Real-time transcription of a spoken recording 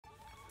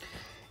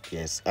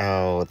Yes,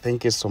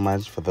 thank you so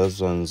much for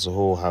those ones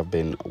who have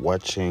been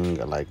watching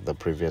like the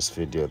previous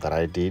video that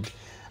I did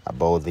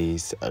about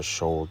this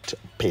short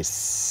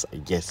piece.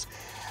 Yes,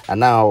 and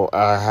now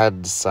I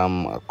had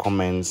some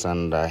comments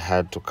and I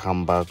had to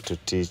come back to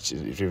teach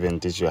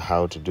you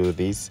how to do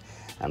this.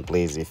 And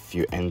please, if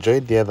you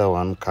enjoyed the other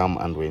one, come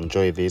and we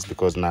enjoy this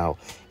because now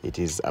it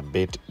is a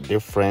bit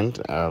different.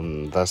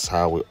 That's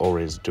how we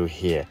always do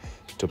here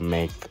to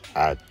make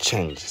a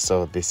change.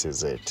 So this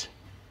is it.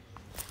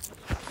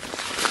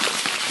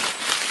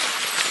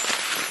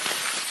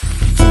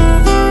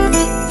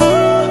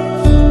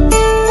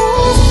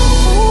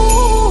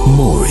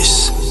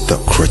 Maurice, the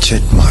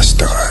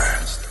Crochetmaster.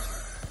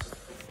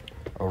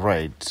 All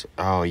right.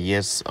 Oh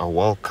yes.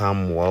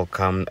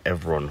 Welcome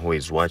everyone who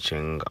is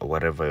watching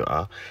wherever you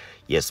are.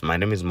 Yes, my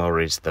name is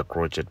Maurice, the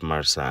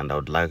Crochetmaster, and I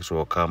would like to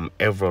welcome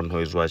everyone who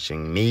is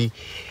watching me.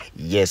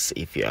 Yes,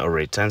 if you are a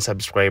return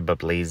subscriber,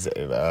 please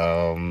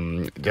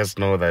just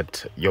know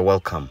that you're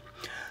welcome.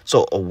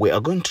 So we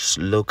are going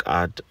to look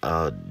at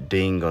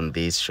doing on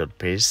this short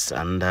piece,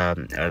 and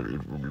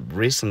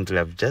recently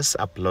I've just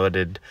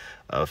uploaded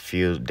a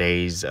few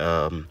days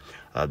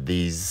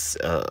these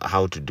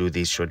how to do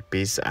this short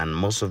piece, and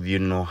most of you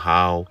know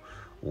how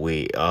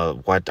we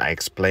what I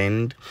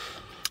explained.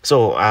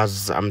 So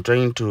as I'm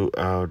trying to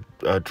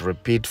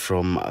repeat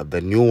from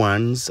the new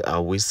ones,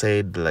 we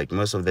said like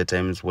most of the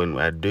times when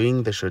we are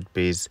doing the short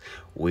piece,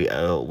 we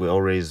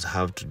always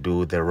have to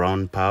do the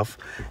round puff.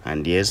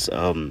 And yes,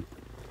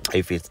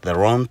 if it's the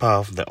round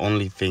puff, the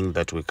only thing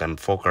that we can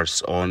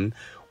focus on,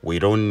 we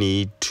don't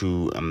need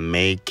to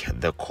make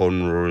the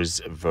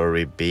cornrows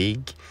very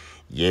big.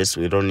 Yes,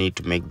 we don't need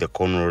to make the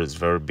cornrows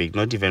very big,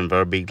 not even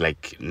very big,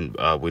 like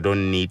we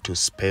don't need to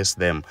space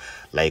them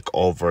like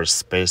over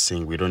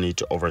spacing. We don't need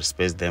to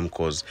overspace them,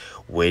 because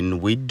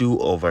when we do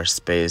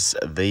overspace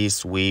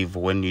this weave,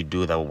 when you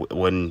do that,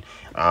 when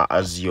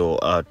as you're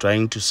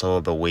trying to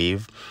sew the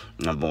weave,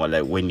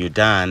 like when you're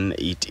done,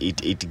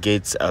 it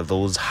gets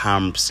those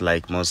humps,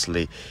 like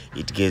mostly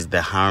it gets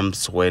the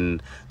humps when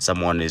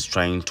someone is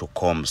trying to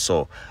comb.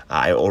 So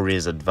I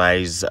always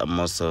advise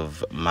most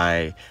of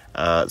my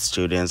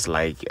students,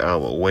 like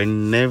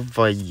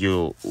whenever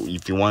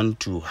if you want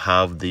to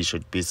have this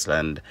short piece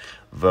and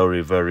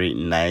very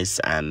nice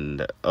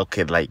and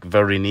okay, like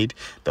very neat,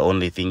 the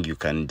only thing you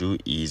can do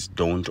is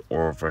don't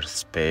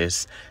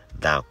overspace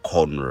the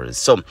corners.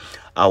 So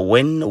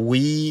when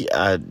we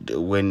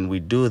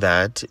do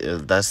that,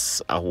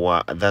 that's how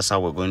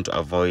we're going to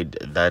avoid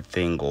that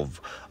thing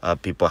of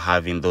people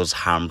having those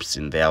humps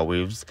in their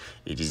weaves.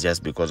 It is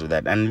just because of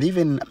that. And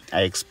even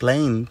I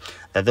explained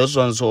that those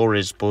ones who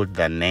always put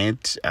the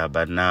net,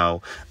 but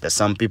now there's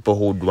some people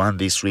who would want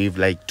this weave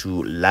like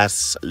to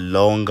last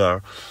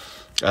longer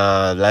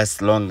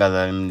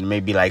than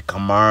maybe like a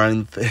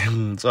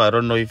month. So I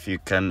don't know if you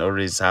can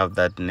always have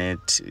that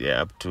net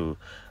up to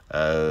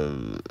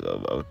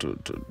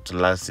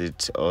last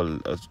it all,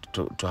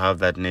 to have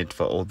that net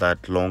for all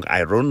that long.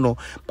 I don't know,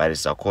 but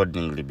it's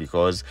accordingly,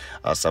 because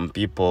some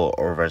people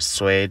over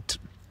sweat,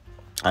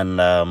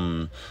 and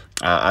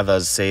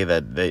others say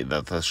that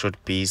the short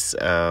piece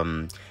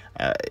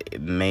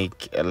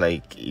make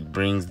like it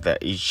brings the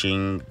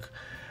itching,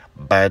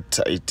 but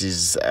it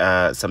is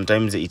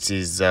sometimes it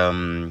is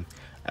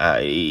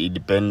it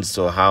depends.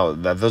 So how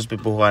that those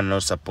people who are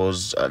not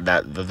supposed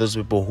those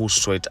people who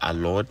sweat a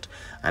lot,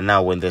 and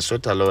now when they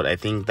sweat a lot, I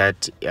think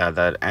that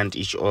that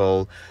anti-itch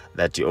oil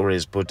that you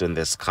always put on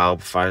the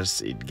scalp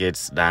first, it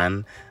gets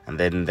done, and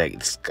then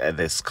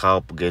the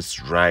scalp gets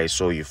dry,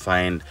 so you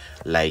find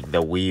like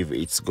the weave,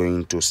 it's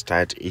going to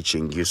start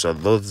itching you. So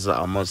those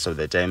are most of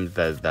the times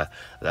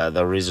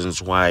the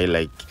reasons why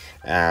like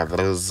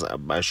those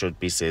short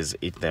pieces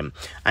eat them.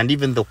 And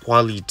even the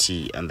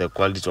quality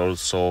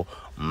also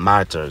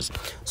matters.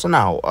 So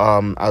now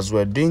as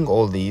we're doing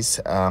all this,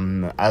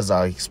 as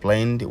I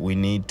explained, we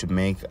need to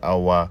make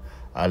our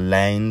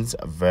lines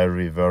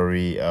very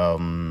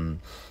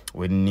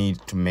we need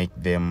to make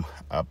them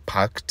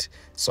packed,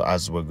 so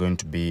as we're going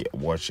to be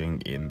watching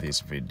in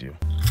this video.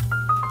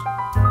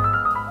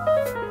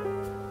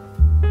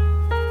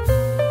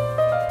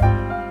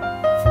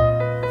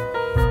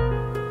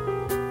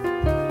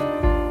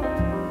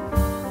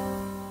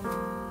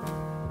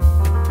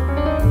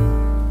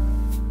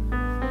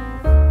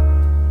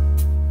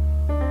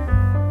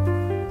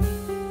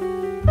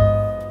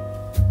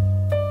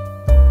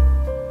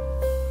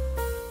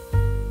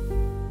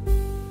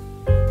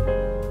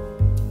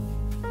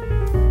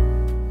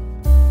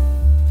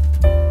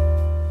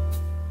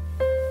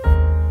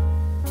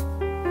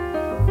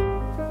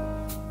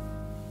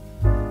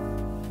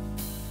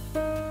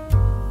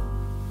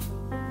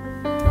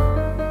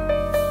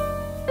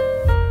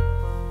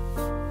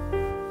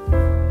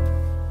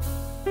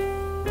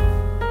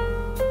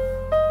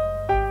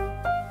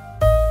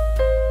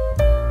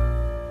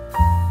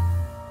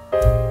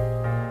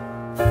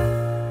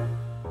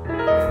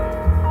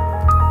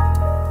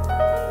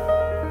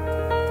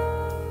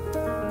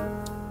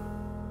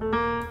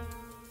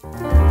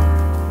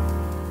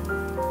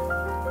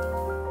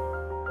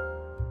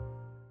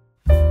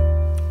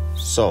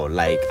 So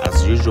like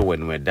as usual,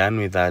 when we're done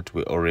with that,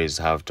 we always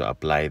have to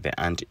apply the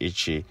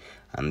anti-itchy,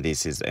 and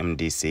this is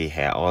MDC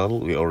hair oil.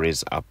 We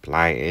always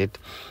apply it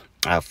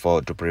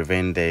to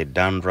prevent the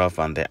dandruff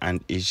and the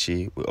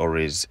anti-itchy. We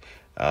always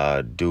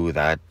do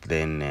that.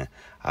 Then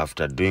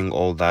after doing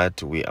all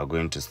that, we are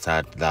going to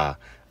start the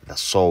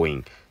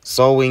sewing.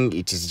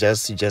 It is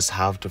just, you just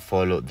have to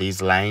follow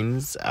these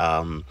lines,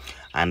 and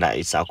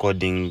it's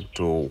according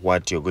to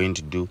what you're going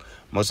to do.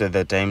 Most of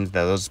the times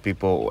those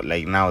people,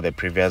 like now the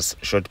previous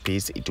short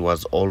piece, it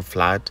was all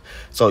flat,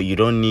 so you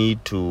don't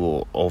need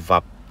to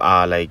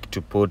like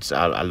to put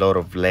a lot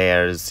of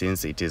layers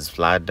since it is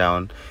flat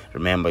down.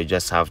 Remember, you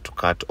just have to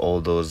cut all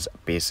those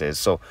pieces.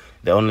 So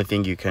the only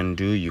thing you can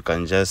do, you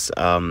can just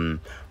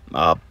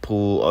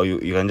pull, or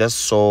you can just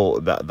sew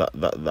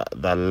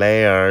the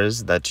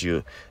layers that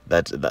you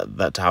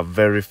that are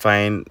very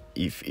fine.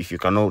 If you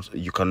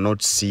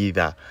cannot see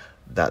the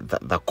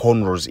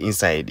cornrows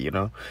inside, you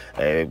know,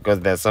 because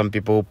there's some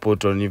people who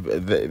put on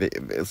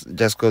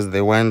just because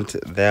they want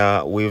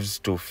their weaves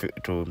to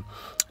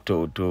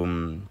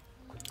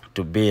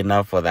be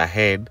enough for the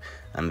head,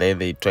 and then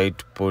they try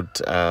to put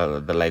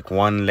the like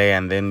one layer,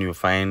 and then you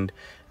find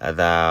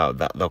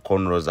the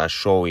cornrows are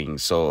showing.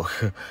 So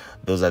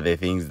those are the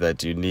things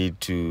that you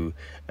need to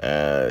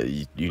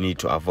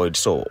avoid.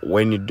 So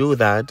when you do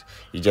that,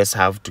 you just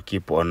have to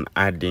keep on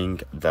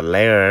adding the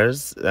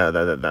layers,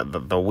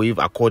 the weave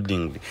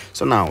accordingly.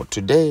 So now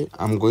today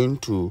I'm going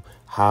to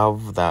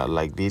have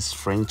like this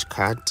French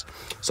cut.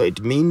 So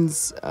it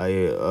means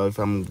if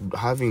I'm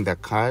having the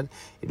cut,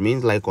 it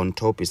means like on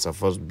top is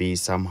supposed to be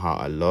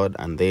somehow a lot,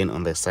 and then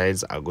on the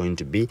sides are going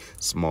to be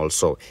small.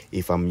 So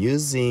if I'm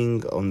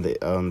using on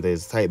the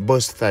side,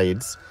 both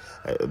sides,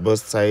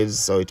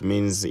 so it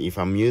means if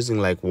I'm using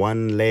like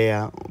one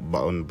layer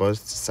on both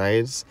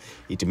sides,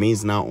 it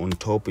means now on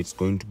top it's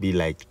going to be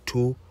like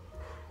 2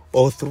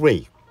 or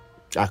 3,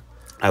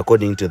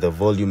 according to the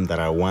volume that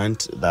I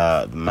want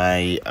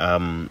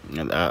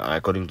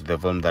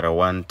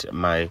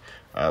my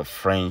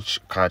French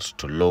cut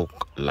to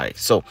look like.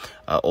 So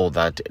all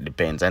that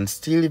depends, and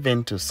still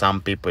even to some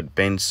people it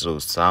depends. So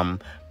some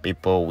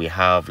people, we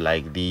have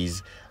like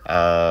these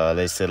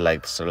let's say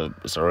like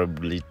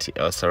celebrities,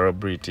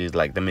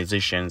 like the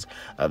musicians,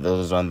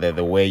 those on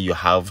the way you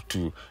have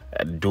to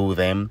do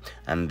them.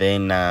 And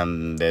then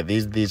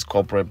these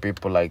corporate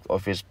people, like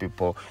office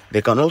people,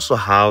 they can also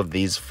have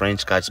these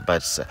French cuts,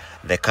 but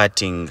the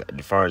cutting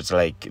differs.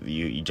 Like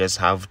you just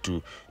have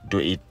to do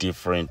it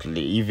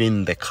differently.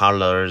 Even the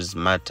colors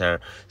matter.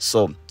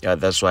 So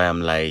that's why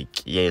I'm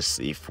like, yes,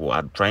 if we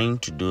are trying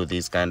to do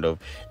this kind of,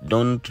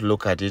 don't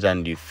look at it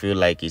and you feel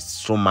like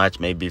it's too much,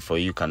 maybe for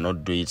you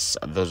cannot do it.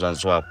 Those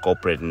ones who are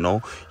corporate,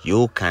 no,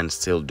 you can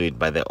still do it,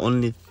 but the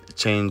only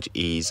change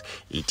is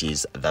it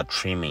is the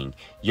trimming.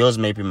 Yours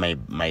maybe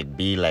might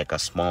be like a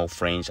small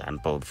French, and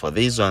for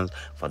these ones,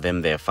 for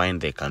them, they're fine,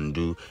 they can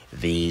do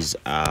these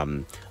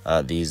like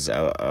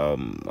the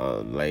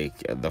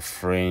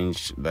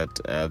French that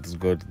has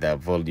got the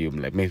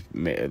volume, like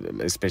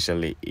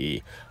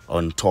especially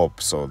on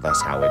top. So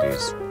that's how it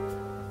is.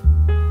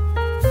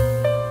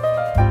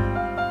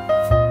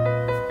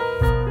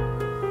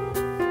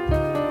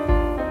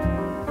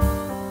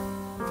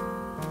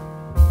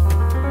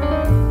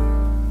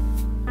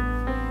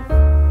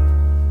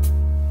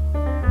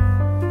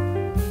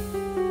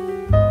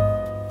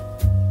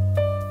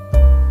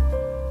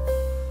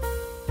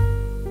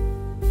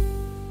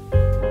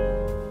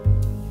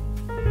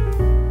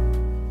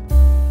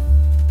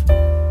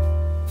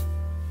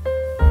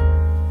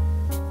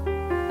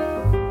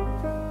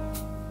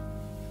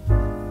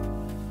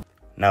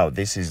 Now,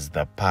 this is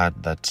the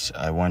part that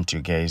I want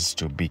you guys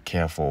to be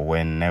careful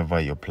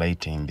whenever you're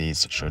plaiting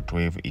this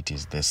shortwave. It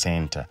is the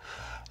center.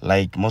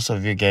 Like most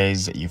of you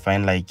guys, you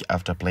find like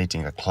after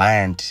plaiting a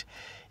client,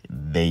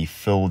 they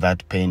feel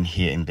that pain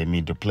here in the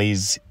middle.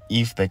 Please,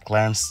 if the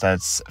client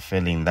starts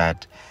feeling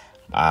that,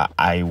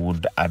 I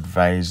would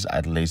advise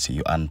at least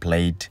you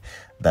unplait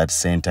that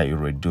center, you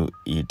redo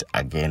it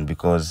again,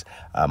 because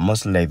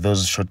mostly like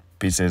those short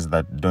pieces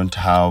that don't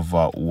have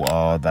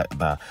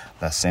the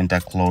center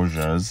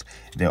closures,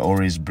 they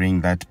always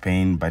bring that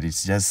pain. But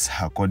it's just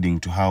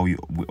according to how we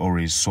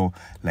always saw,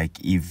 like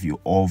if you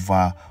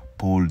over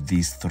pull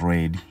this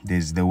thread,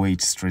 there's the way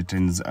it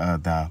stretches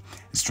the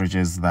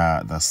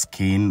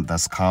skin, the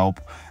scalp,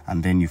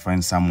 and then you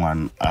find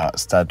someone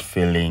start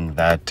feeling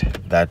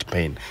that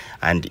pain.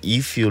 And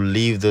if you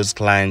leave those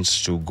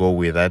clients to go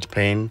with that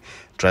pain,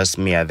 trust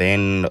me, at the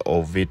end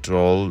of it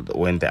all,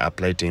 when they are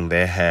plaiting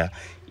their hair,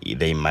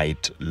 they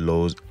might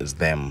lose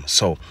them.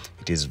 So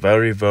it is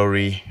very,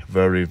 very,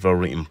 very,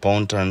 very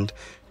important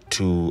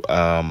to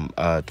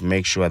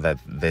make sure that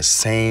the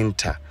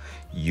center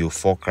you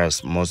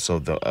focus most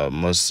of the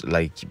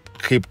like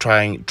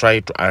try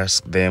to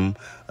ask them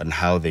on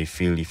how they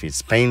feel. If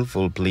it's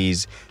painful,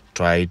 please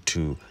try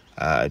to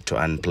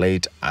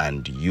unplait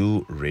and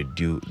you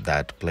redo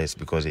that place,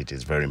 because it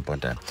is very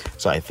important.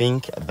 So I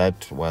think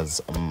that was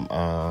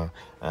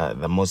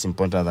the most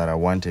important that I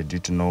wanted you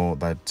to know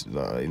that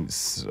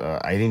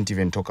I didn't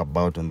even talk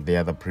about on the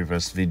other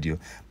previous video,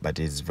 but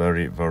it's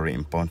very, very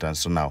important.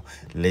 So now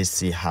let's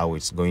see how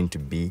it's going to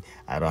be.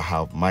 I don't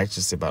have much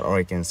to say, but all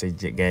I can say,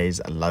 guys,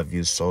 I love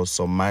you so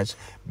much.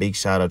 Big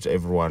shout out to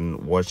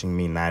everyone watching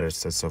me in United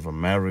States of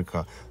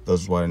America,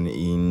 those one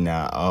in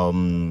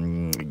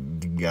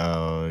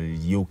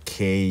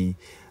UK,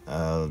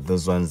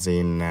 those ones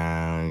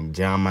in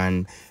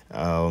German.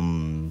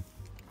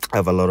 I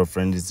have a lot of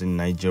friends in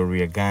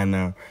Nigeria,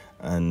 Ghana,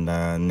 and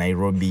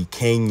Nairobi,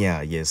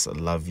 Kenya. Yes, I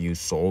love you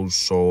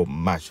so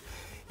much.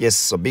 Yes,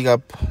 so big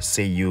up,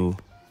 see you.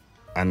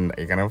 And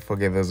I cannot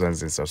forget those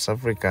ones in South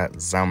Africa,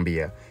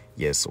 Zambia.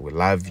 Yes, we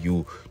love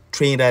you.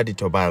 Trinidad and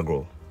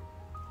Tobago.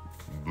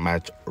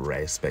 Much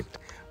respect.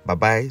 Bye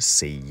bye.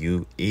 See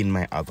you in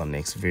my other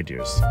next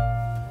videos.